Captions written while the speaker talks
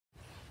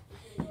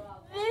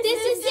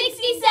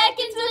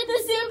Seconds with the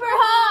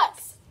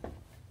SUPERHAWKS!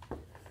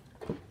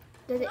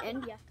 Does it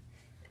end? Yeah.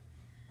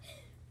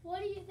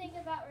 What do you think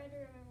about Red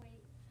Ribbon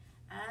Week?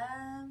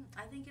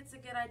 I think it's a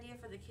good idea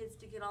for the kids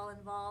to get all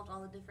involved,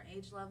 all the different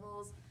age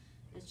levels.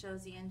 It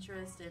shows the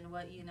interest and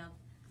what,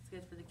 it's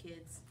good for the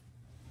kids.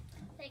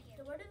 Thank you.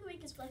 The word of the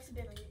week is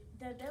flexibility,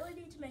 the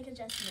ability to make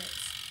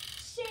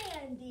adjustments.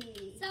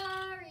 Shandy!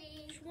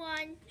 Sorry.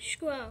 One,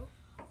 scroll.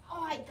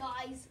 Alright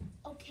guys,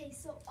 okay,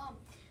 so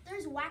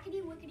there's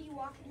Wackety Wickety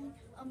Wackety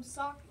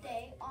Sock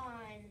Day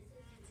on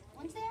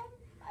Wednesday,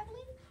 I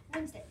believe?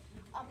 Wednesday.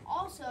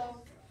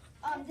 Also,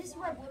 this is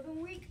Red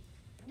Ribbon Week.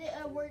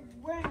 We're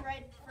wearing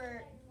red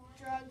for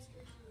drugs.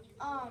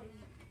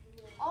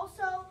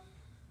 Also,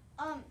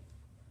 on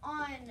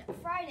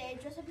Friday,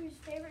 dress up your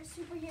favorite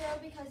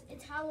superhero because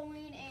it's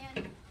Halloween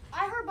and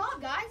I heard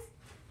Bob, guys.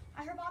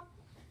 I heard Bob.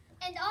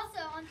 And also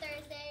on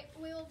Thursday,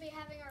 we will be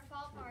having our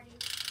fall party.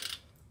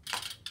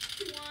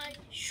 One,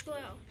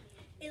 scroll.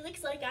 It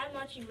looks like I'm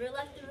watching real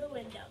life through a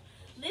window.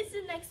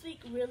 Listen next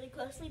week really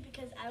closely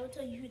because I will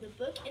tell you who the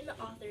book and the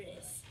author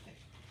is.